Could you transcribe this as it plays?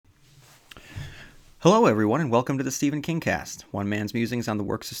Hello, everyone, and welcome to the Stephen King Cast, one man's musings on the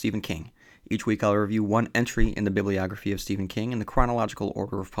works of Stephen King. Each week I'll review one entry in the bibliography of Stephen King in the chronological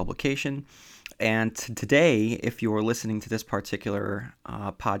order of publication. And today, if you're listening to this particular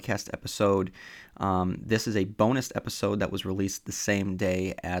podcast episode, this is a bonus episode that was released the same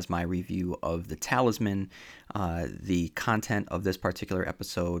day as my review of The Talisman. The content of this particular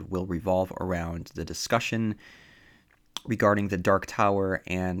episode will revolve around the discussion regarding the Dark Tower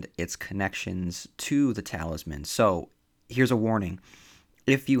and its connections to the Talisman. So, here's a warning.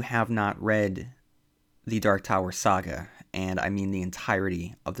 If you have not read the Dark Tower saga, and I mean the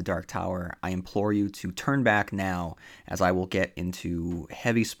entirety of the Dark Tower, I implore you to turn back now, as I will get into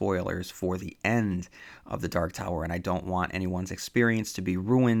heavy spoilers for the end of the Dark Tower, and I don't want anyone's experience to be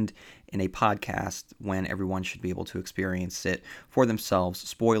ruined in a podcast when everyone should be able to experience it for themselves,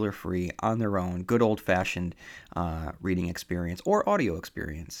 spoiler-free, on their own, good old-fashioned reading experience, or audio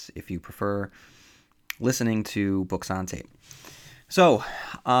experience, if you prefer listening to books on tape. So,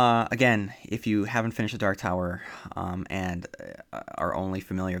 again, if you haven't finished The Dark Tower and are only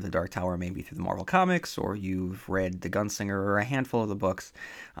familiar with The Dark Tower maybe through the Marvel Comics, or you've read The Gunslinger or a handful of the books,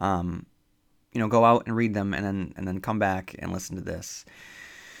 go out and read them and then come back and listen to this.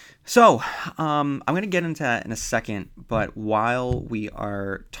 So, I'm going to get into that in a second, but while we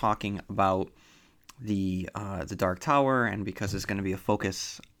are talking about the Dark Tower, and because there's going to be a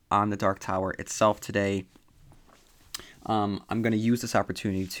focus on the Dark Tower itself today, I'm going to use this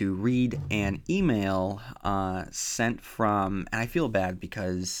opportunity to read an email sent from, and I feel bad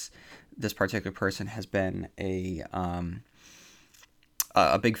because this particular person has been a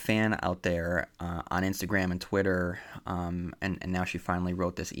big fan out there on Instagram and Twitter, and now she finally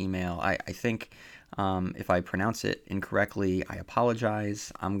wrote this email. I think if I pronounce it incorrectly, I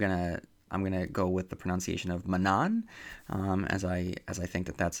apologize. I'm gonna go with the pronunciation of Manan, as I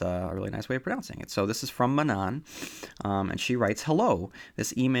think that's a really nice way of pronouncing it. So this is from Manan, and she writes, "Hello.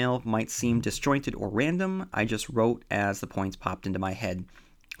 This email might seem disjointed or random. I just wrote as the points popped into my head.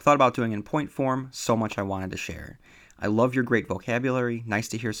 Thought about doing it in point form. So much I wanted to share. I love your great vocabulary. Nice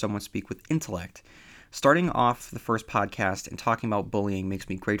to hear someone speak with intellect. Starting off the first podcast and talking about bullying makes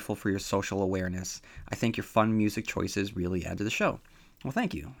me grateful for your social awareness. I think your fun music choices really add to the show." Well,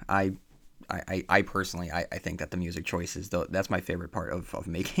 thank you. I personally think that the music choices, though, that's my favorite part of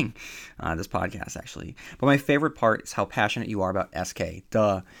making this podcast, actually. But my favorite part is how passionate you are about SK.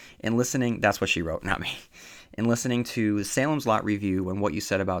 Duh. In listening, that's what she wrote, not me. In listening to Salem's Lot review and what you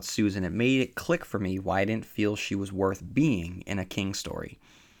said about Susan, it made it click for me why I didn't feel she was worth being in a King story.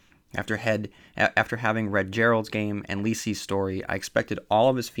 After having read Gerald's Game and Lisey's story, I expected all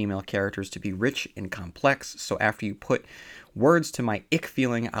of his female characters to be rich and complex, so after you put words to my ick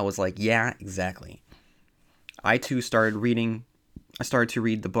feeling, I was like, yeah, exactly. I too started to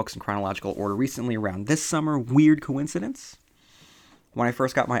read the books in chronological order recently around this summer. Weird coincidence? When I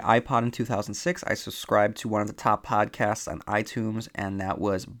first got my iPod in 2006, I subscribed to one of the top podcasts on iTunes, and that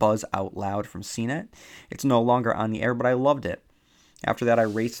was Buzz Out Loud from CNET. It's no longer on the air, but I loved it. After that, I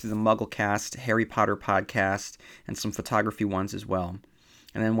raced through the Mugglecast, Harry Potter podcast, and some photography ones as well.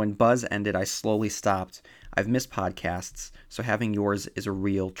 And then when Buzz ended, I slowly stopped. I've missed podcasts, so having yours is a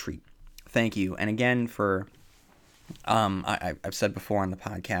real treat. Thank you. And again, for I've said before on the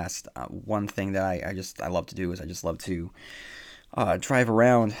podcast, one thing that I love to do is I just love to drive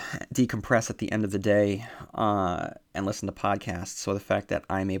around, decompress at the end of the day, and listen to podcasts. So the fact that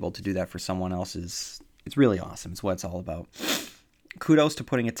I'm able to do that for someone else it's really awesome. It's what it's all about. Kudos to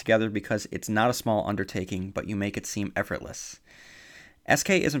putting it together because it's not a small undertaking, but you make it seem effortless. SK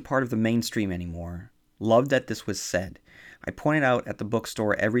isn't part of the mainstream anymore. Love that this was said. I point it out at the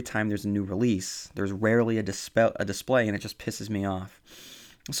bookstore every time there's a new release. There's rarely a display, and it just pisses me off.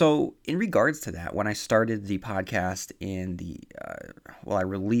 So, in regards to that, when I started the podcast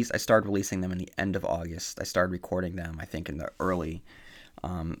I started releasing them in the end of August. I started recording them, I think, in the early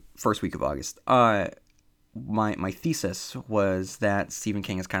first week of August. My thesis was that Stephen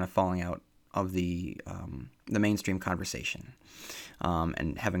King is kind of falling out of the mainstream conversation,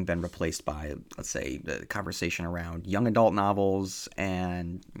 and having been replaced by, let's say, the conversation around young adult novels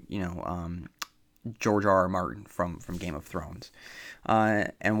and George R.R. Martin from Game of Thrones.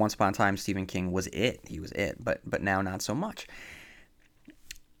 And once upon a time, Stephen King was it. He was it, but now not so much.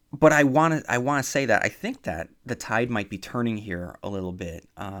 But I want to say that I think that the tide might be turning here a little bit.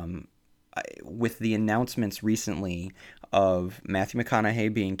 With the announcements recently of Matthew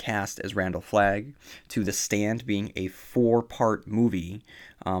McConaughey being cast as Randall Flagg, to The Stand being a 4-part movie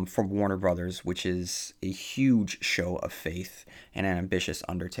from Warner Brothers, which is a huge show of faith and an ambitious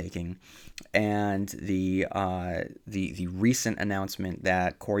undertaking. And the recent announcement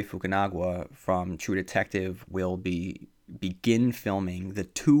that Cary Fukunaga from True Detective will begin filming the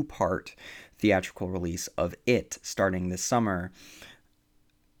 2-part theatrical release of It starting this summer,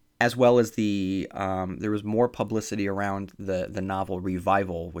 as well as there was more publicity around the novel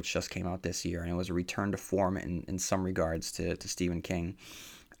Revival, which just came out this year, and it was a return to form in some regards to Stephen King.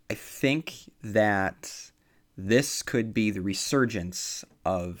 I think that this could be the resurgence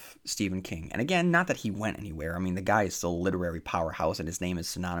of Stephen King. And again, not that he went anywhere. I mean, the guy is still a literary powerhouse, and his name is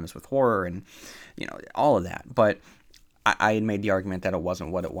synonymous with horror and, all of that. But I had made the argument that it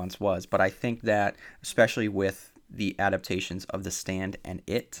wasn't what it once was. But I think that, especially with the adaptations of The Stand and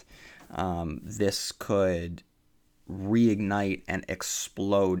It, this could reignite and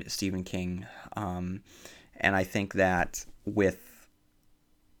explode Stephen King. And I think that with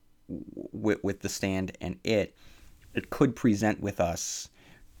The Stand and It could present with us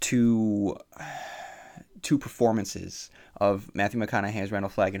two performances of Matthew McConaughey as Randall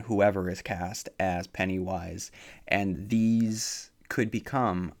Flagg and whoever is cast as Pennywise, and these could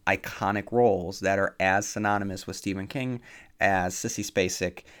become iconic roles that are as synonymous with Stephen King as Sissy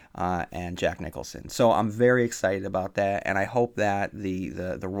Spacek and Jack Nicholson. So I'm very excited about that, and I hope that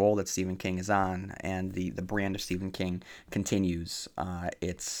the role that Stephen King is on and the brand of Stephen King continues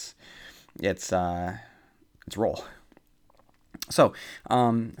its role. So,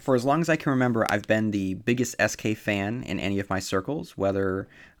 for as long as I can remember, I've been the biggest SK fan in any of my circles, whether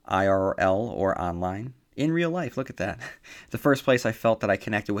IRL or online. In real life, look at that. The first place I felt that I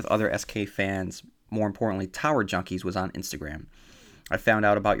connected with other SK fans, more importantly, Tower Junkies, was on Instagram. I found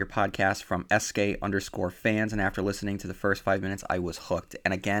out about your podcast from SK_fans, and after listening to the first 5 minutes, I was hooked.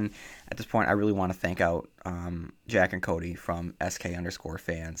 And again, at this point, I really want to thank out Jack and Cody from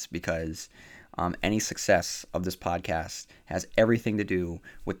SK_fans, because any success of this podcast has everything to do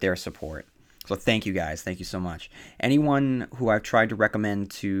with their support. So thank you guys. Thank you so much. Anyone who I've tried to recommend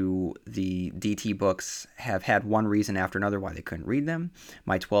to the DT books have had one reason after another why they couldn't read them.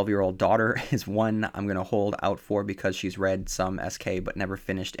 My 12-year-old daughter is one I'm going to hold out for because she's read some SK but never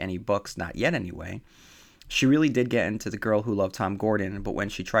finished any books, not yet anyway. She really did get into The Girl Who Loved Tom Gordon, but when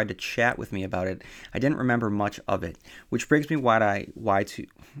she tried to chat with me about it, I didn't remember much of it, which brings me to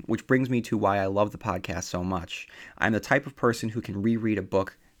why I love the podcast so much. I'm the type of person who can reread a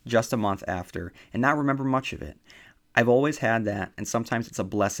book just a month after and not remember much of it. I've always had that, and sometimes it's a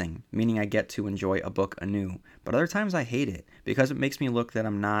blessing, meaning I get to enjoy a book anew, but other times I hate it because it makes me look that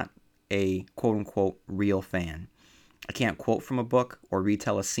I'm not a quote-unquote real fan. I can't quote from a book or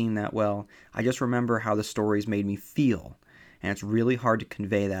retell a scene that well. I just remember how the stories made me feel, and it's really hard to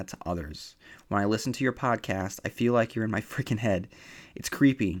convey that to others. When I listen to your podcast, I feel like you're in my freaking head. It's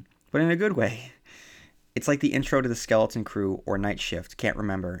creepy, but in a good way. It's like the intro to The Skeleton Crew or Night Shift, can't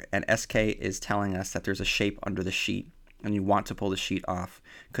remember, and SK is telling us that there's a shape under the sheet, and you want to pull the sheet off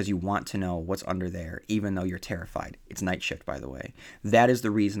because you want to know what's under there, even though you're terrified. It's Night Shift, by the way. That is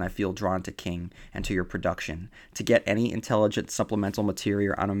the reason I feel drawn to King and to your production. To get any intelligent supplemental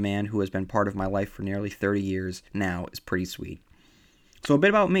material on a man who has been part of my life for nearly 30 years now is pretty sweet. So a bit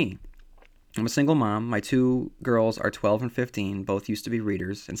about me. I'm a single mom. My 2 girls are 12 and 15. Both used to be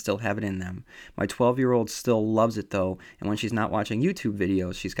readers and still have it in them. My 12-year-old still loves it, though, and when she's not watching YouTube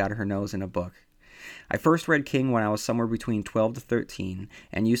videos, she's got her nose in a book. I first read King when I was somewhere between 12 to 13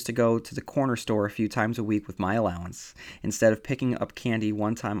 and used to go to the corner store a few times a week with my allowance. Instead of picking up candy,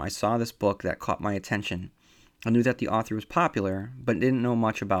 one time I saw this book that caught my attention. I knew that the author was popular, but didn't know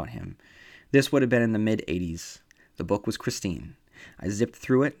much about him. This would have been in the mid-'80s. The book was Christine. I zipped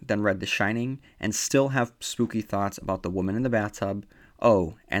through it, then read The Shining, and still have spooky thoughts about the woman in the bathtub,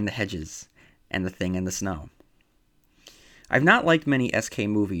 and the hedges, and the thing in the snow. I've not liked many SK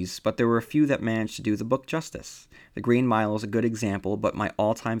movies, but there were a few that managed to do the book justice. The Green Mile is a good example, but my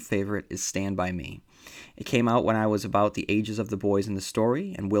all-time favorite is Stand By Me. It came out when I was about the ages of the boys in the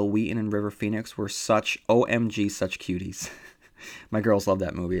story, and Will Wheaton and River Phoenix were such cuties. My girls love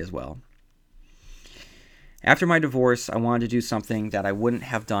that movie as well. After my divorce, I wanted to do something that I wouldn't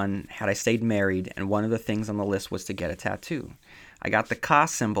have done had I stayed married, and one of the things on the list was to get a tattoo. I got the Ka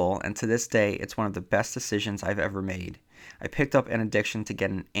symbol, and to this day, it's one of the best decisions I've ever made. I picked up an addiction to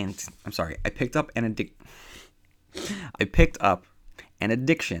getting I picked up an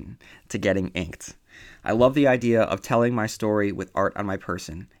addiction to getting inked. I love the idea of telling my story with art on my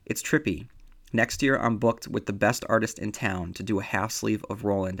person. It's trippy. Next year, I'm booked with the best artist in town to do a half sleeve of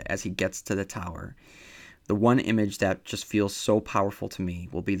Roland as he gets to the tower. The one image that just feels so powerful to me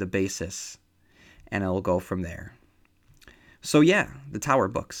will be the basis, and it'll go from there. So yeah, the Tower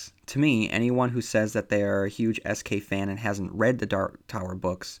books. To me, anyone who says that they are a huge SK fan and hasn't read the Dark Tower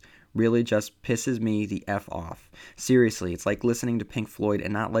books really just pisses me the F off. Seriously, it's like listening to Pink Floyd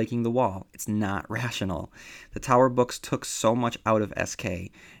and not liking The Wall. It's not rational. The Tower books took so much out of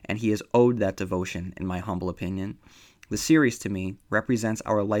SK, and he is owed that devotion, in my humble opinion. The series, to me, represents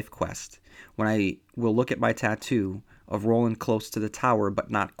our life quest. When I will look at my tattoo of Roland close to the tower but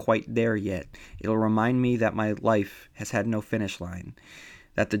not quite there yet, it'll remind me that my life has had no finish line,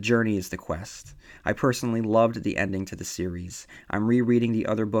 that the journey is the quest. I personally loved the ending to the series. I'm rereading the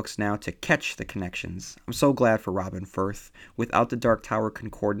other books now to catch the connections. I'm so glad for Robin Firth. Without the Dark Tower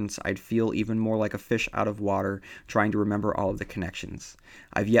Concordance, I'd feel even more like a fish out of water trying to remember all of the connections.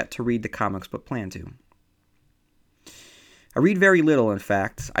 I've yet to read the comics but plan to. I read very little, in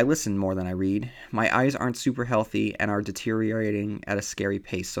fact. I listen more than I read. My eyes aren't super healthy and are deteriorating at a scary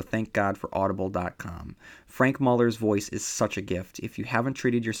pace, so thank God for Audible.com. Frank Muller's voice is such a gift. If you haven't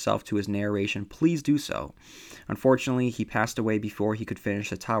treated yourself to his narration, please do so. Unfortunately, he passed away before he could finish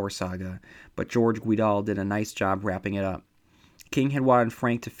the Tower Saga, but George Guidall did a nice job wrapping it up. King had wanted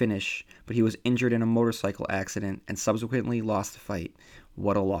Frank to finish, but he was injured in a motorcycle accident and subsequently lost the fight.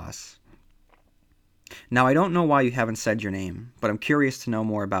 What a loss. Now, I don't know why you haven't said your name, but I'm curious to know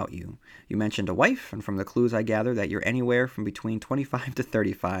more about you. You mentioned a wife, and from the clues I gather that you're anywhere from between 25 to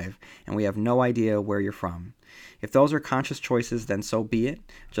 35, and we have no idea where you're from. If those are conscious choices, then so be it.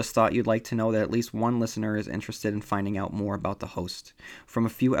 Just thought you'd like to know that at least one listener is interested in finding out more about the host. From a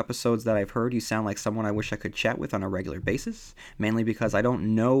few episodes that I've heard, you sound like someone I wish I could chat with on a regular basis, mainly because I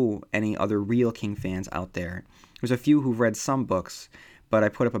don't know any other real King fans out there. There's a few who've read some books, but I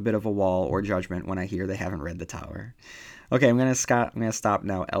put up a bit of a wall or judgment when I hear they haven't read The Tower. Okay, I'm gonna stop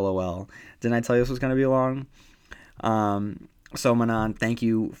now. LOL. Didn't I tell you this was gonna be long? So Manon, thank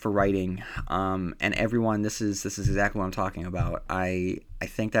you for writing. And everyone, this is exactly what I'm talking about. I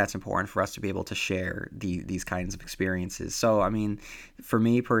think that's important for us to be able to share these kinds of experiences. So I mean, for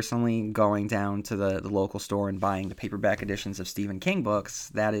me personally, going down to the local store and buying the paperback editions of Stephen King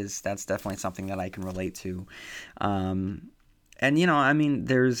books, that's definitely something that I can relate to. And, I mean,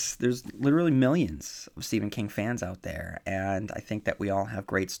 there's literally millions of Stephen King fans out there, and I think that we all have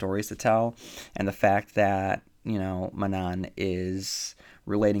great stories to tell, and the fact that, Manon is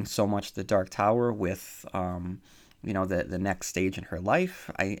relating so much to the Dark Tower with, the next stage in her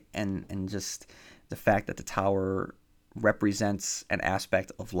life, and just the fact that the Tower represents an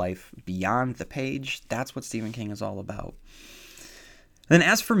aspect of life beyond the page, that's what Stephen King is all about. Then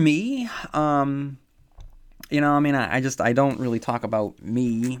as for me, I don't really talk about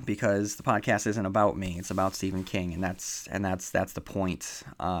me because the podcast isn't about me. It's about Stephen King, and that's the point.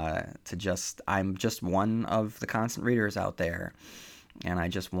 I'm just one of the constant readers out there, and I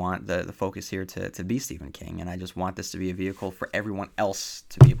just want the focus here to be Stephen King, and I just want this to be a vehicle for everyone else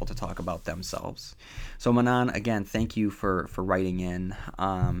to be able to talk about themselves. So Manon, again, thank you for writing in,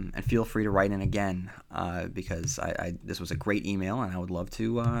 and feel free to write in again because this was a great email, and I would love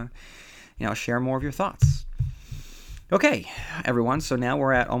to share more of your thoughts. Okay, everyone, so now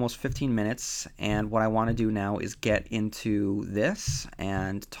we're at almost 15 minutes, and what I want to do now is get into this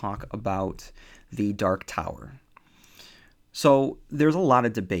and talk about the Dark Tower. So there's a lot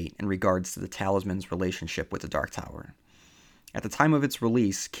of debate in regards to the Talisman's relationship with the Dark Tower. At the time of its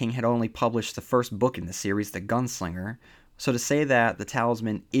release, King had only published the first book in the series, The Gunslinger, so to say that the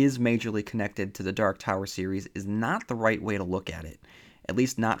Talisman is majorly connected to the Dark Tower series is not the right way to look at it, at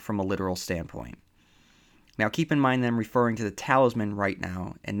least not from a literal standpoint. Now keep in mind that I'm referring to the Talisman right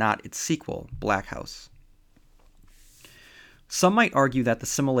now and not its sequel, Black House. Some might argue that the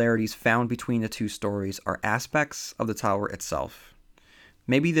similarities found between the two stories are aspects of the tower itself.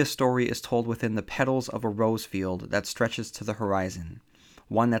 Maybe this story is told within the petals of a rose field that stretches to the horizon,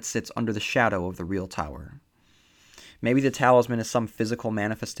 one that sits under the shadow of the real tower. Maybe the Talisman is some physical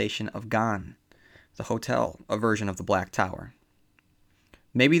manifestation of Ghan, the hotel, a version of the Black Tower.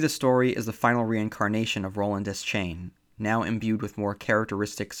 Maybe the story is the final reincarnation of Roland Deschain, now imbued with more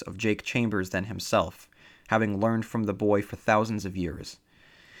characteristics of Jake Chambers than himself, having learned from the boy for thousands of years.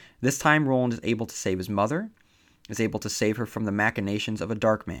 This time Roland is able to save his mother, is able to save her from the machinations of a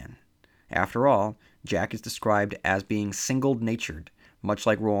dark man. After all, Jack is described as being single-natured, much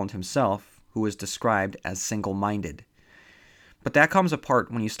like Roland himself, who is described as single-minded. But that comes apart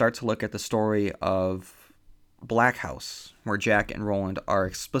when you start to look at the story of Black House, where Jack and Roland are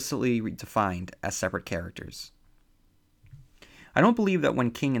explicitly defined as separate characters. I don't believe that when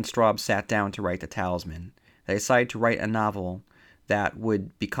King and Straub sat down to write The Talisman, they decided to write a novel that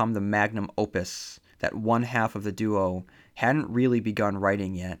would become the magnum opus that one half of the duo hadn't really begun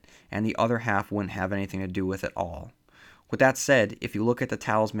writing yet, and the other half wouldn't have anything to do with at all. With that said, if you look at the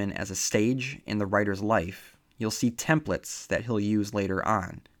talisman as a stage in the writer's life, you'll see templates that he'll use later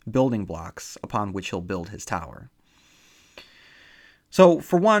on, building blocks upon which he'll build his tower. So,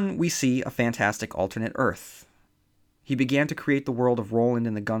 for one, we see a fantastic alternate Earth. He began to create the world of Roland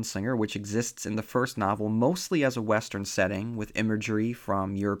and the Gunslinger, which exists in the first novel mostly as a Western setting, with imagery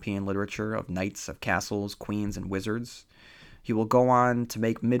from European literature of knights, of castles, queens, and wizards. He will go on to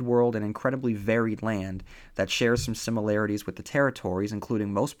make Midworld an incredibly varied land that shares some similarities with the territories,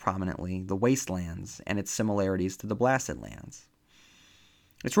 including most prominently the Wastelands and its similarities to the Blasted Lands.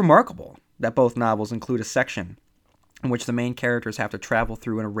 It's remarkable that both novels include a section in which the main characters have to travel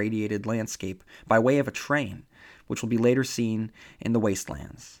through an irradiated landscape by way of a train, which will be later seen in the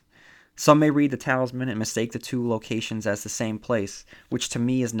Wastelands. Some may read the talisman and mistake the two locations as the same place, which to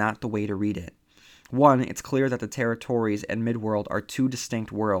me is not the way to read it. One, it's clear that the territories and Midworld are two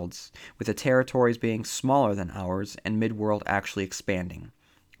distinct worlds, with the territories being smaller than ours and Midworld actually expanding.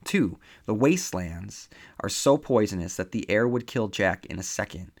 Two, the Wastelands are so poisonous that the air would kill Jack in a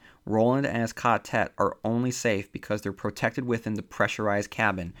second. Roland and his quartet are only safe because they're protected within the pressurized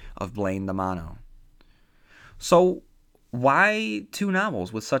cabin of Blaine the Mono. So, why two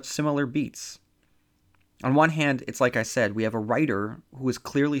novels with such similar beats? On one hand, it's like I said, we have a writer who is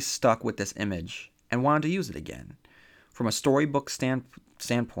clearly stuck with this image and wanted to use it again. From a storybook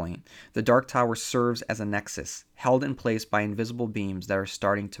standpoint, the Dark Tower serves as a nexus, held in place by invisible beams that are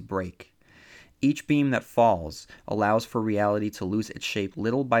starting to break. Each beam that falls allows for reality to lose its shape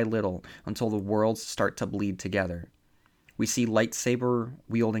little by little until the worlds start to bleed together. We see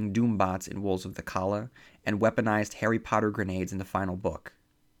lightsaber-wielding Doombots in Wolves of the Kala and weaponized Harry Potter grenades in the final book.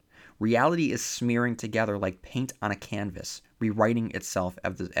 Reality is smearing together like paint on a canvas, rewriting itself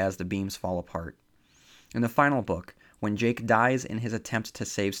as the beams fall apart. In the final book, when Jake dies in his attempt to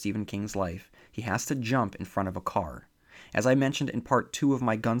save Stephen King's life, he has to jump in front of a car. As I mentioned in part 2 of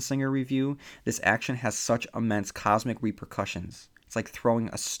my Gunslinger review, this action has such immense cosmic repercussions. It's like throwing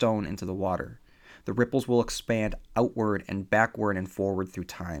a stone into the water. The ripples will expand outward and backward and forward through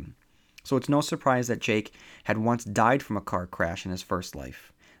time. So it's no surprise that Jake had once died from a car crash in his first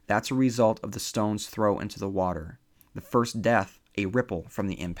life. That's a result of the stone's throw into the water. The first death, a ripple from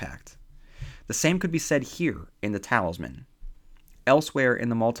the impact. The same could be said here in the Talisman. Elsewhere in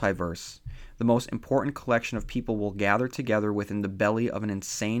the multiverse, the most important collection of people will gather together within the belly of an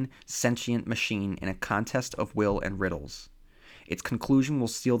insane, sentient machine in a contest of will and riddles. Its conclusion will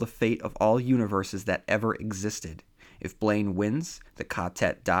seal the fate of all universes that ever existed. If Blaine wins, the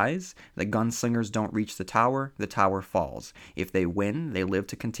quartet dies, the gunslingers don't reach the tower falls. If they win, they live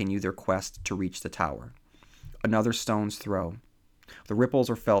to continue their quest to reach the tower. Another stone's throw. The ripples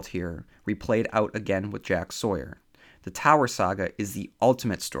are felt here, replayed out again with Jack Sawyer. The Tower Saga is the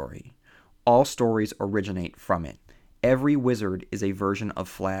ultimate story. All stories originate from it. Every wizard is a version of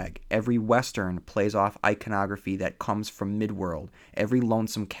Flag. Every Western plays off iconography that comes from Midworld. Every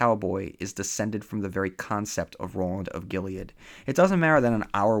lonesome cowboy is descended from the very concept of Roland of Gilead. It doesn't matter that in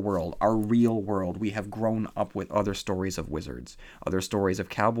our world, our real world, we have grown up with other stories of wizards, other stories of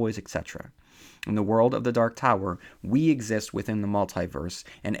cowboys, etc. In the world of the Dark Tower, we exist within the multiverse,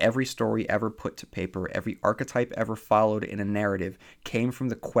 and every story ever put to paper, every archetype ever followed in a narrative, came from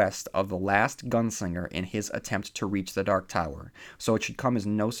the quest of the last gunslinger in his attempt to reach the Dark Tower. So it should come as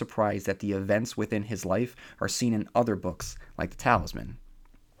no surprise that the events within his life are seen in other books, like the Talisman.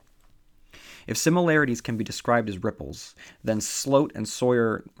 If similarities can be described as ripples, then the Sloat and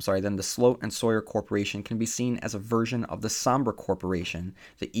Sawyer Corporation can be seen as a version of the Sombra Corporation,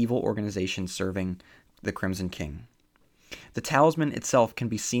 the evil organization serving the Crimson King. The Talisman itself can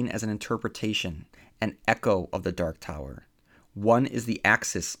be seen as an interpretation, an echo of the Dark Tower. One is the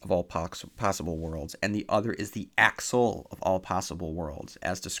axis of all possible worlds, and the other is the axle of all possible worlds,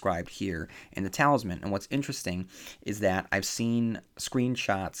 as described here in the Talisman. And what's interesting is that I've seen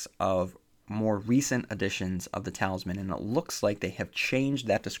screenshots of more recent editions of the Talisman, and it looks like they have changed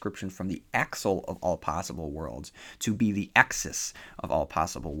that description from the axle of all possible worlds to be the axis of all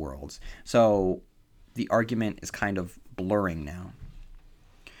possible worlds. So the argument is kind of blurring now.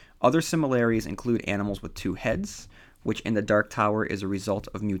 Other similarities include animals with two heads, which in the Dark Tower is a result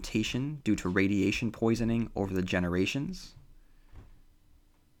of mutation due to radiation poisoning over the generations.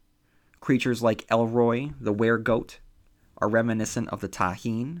 Creatures like Elroy, the were-goat, are reminiscent of the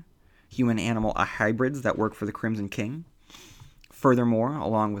Taheen, human-animal hybrids that work for the Crimson King. Furthermore,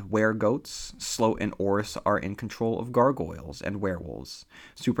 along with were-goats, Sloat and Oris are in control of gargoyles and werewolves.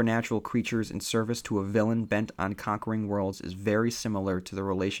 Supernatural creatures in service to a villain bent on conquering worlds is very similar to the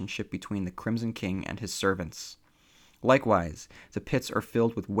relationship between the Crimson King and his servants. Likewise, the pits are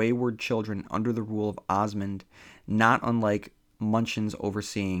filled with wayward children under the rule of Osmond, not unlike Munchen's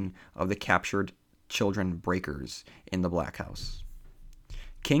overseeing of the captured children breakers in the Black House.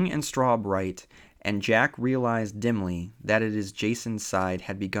 King and Straub write, and Jack realized dimly that it is Jason's side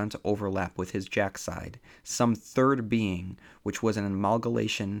had begun to overlap with his Jack's side. Some third being, which was an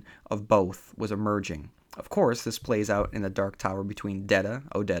amalgamation of both, was emerging. Of course, this plays out in the Dark Tower between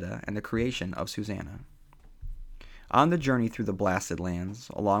Odetta, and the creation of Susanna. On the journey through the blasted lands,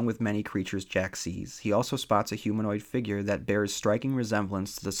 along with many creatures Jack sees, he also spots a humanoid figure that bears striking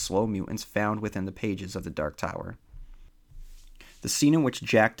resemblance to the slow mutants found within the pages of the Dark Tower. The scene in which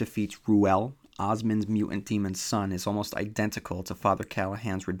Jack defeats Ruel, Osmond's mutant demon's son, is almost identical to Father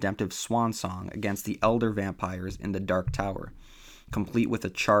Callahan's redemptive swan song against the elder vampires in the Dark Tower, complete with a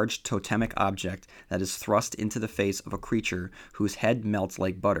charged totemic object that is thrust into the face of a creature whose head melts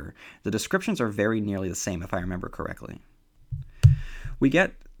like butter. The descriptions are very nearly the same, if I remember correctly. We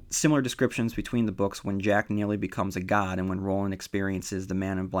get similar descriptions between the books when Jack nearly becomes a god and when Roland experiences the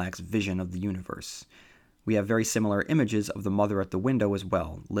Man in Black's vision of the universe. We have very similar images of the mother at the window as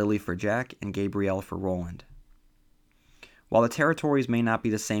well, Lily for Jack and Gabrielle for Roland. While the territories may not be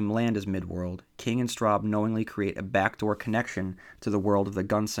the same land as Midworld, King and Straub knowingly create a backdoor connection to the world of the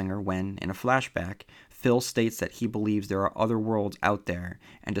Gunslinger when, in a flashback, Phil states that he believes there are other worlds out there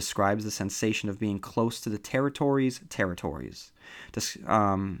and describes the sensation of being close to the territories.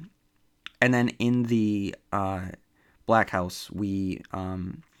 And then in the Black House, we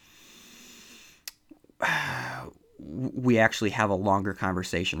actually have a longer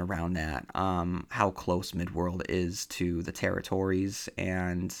conversation around that, how close Midworld is to the territories,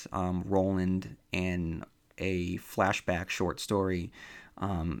 and Roland, in a flashback short story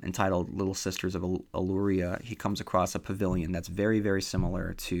entitled Little Sisters of Illyria, he comes across a pavilion that's very, very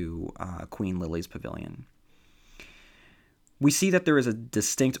similar to Queen Lily's pavilion. We see that there is a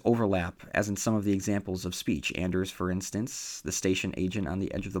distinct overlap, as in some of the examples of speech. Anders, for instance, the station agent on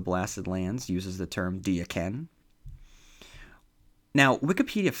the edge of the blasted lands, uses the term "dia ken." Now,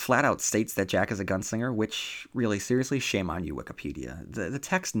 Wikipedia flat out states that Jack is a gunslinger, which, really, seriously, shame on you, Wikipedia. The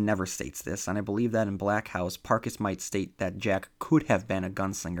text never states this, and I believe that in Black House, Parkus might state that Jack could have been a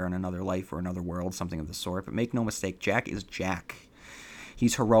gunslinger in another life or another world, something of the sort, but make no mistake, Jack is Jack.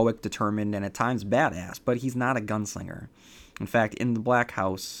 He's heroic, determined, and at times badass, but he's not a gunslinger. In fact, in the Black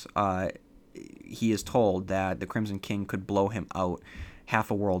House, he is told that the Crimson King could blow him out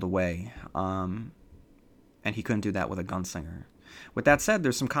half a world away, and he couldn't do that with a gunslinger. With that said,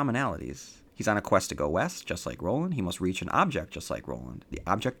 there's some commonalities. He's on a quest to go west, just like Roland. He must reach an object, just like Roland. The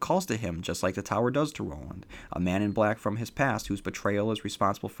object calls to him, just like the tower does to Roland. A man in black from his past, whose betrayal is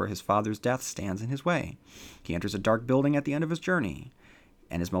responsible for his father's death, stands in his way. He enters a dark building at the end of his journey,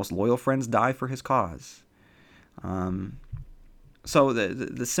 and his most loyal friends die for his cause. So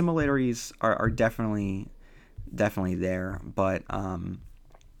the similarities are definitely there, but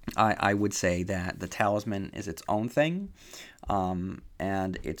I would say that the Talisman is its own thing,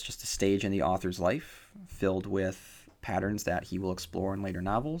 and it's just a stage in the author's life filled with patterns that he will explore in later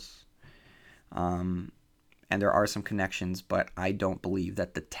novels. And there are some connections, but I don't believe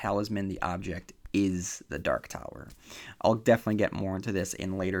that the Talisman, the object, is the Dark Tower. I'll definitely get more into this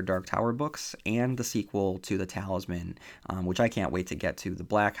in later Dark Tower books and the sequel to the Talisman, which I can't wait to get to, The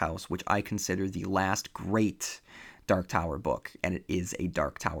Black House, which I consider the last great Dark Tower book, and it is a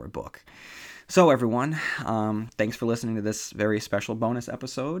Dark Tower book. So everyone, thanks for listening to this very special bonus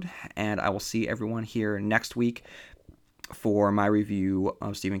episode, and I will see everyone here next week for my review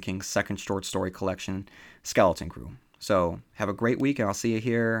of Stephen King's second short story collection, Skeleton Crew. So have a great week, and I'll see you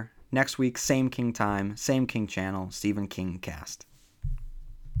here next week, same King time, same King channel, Stephen King Cast.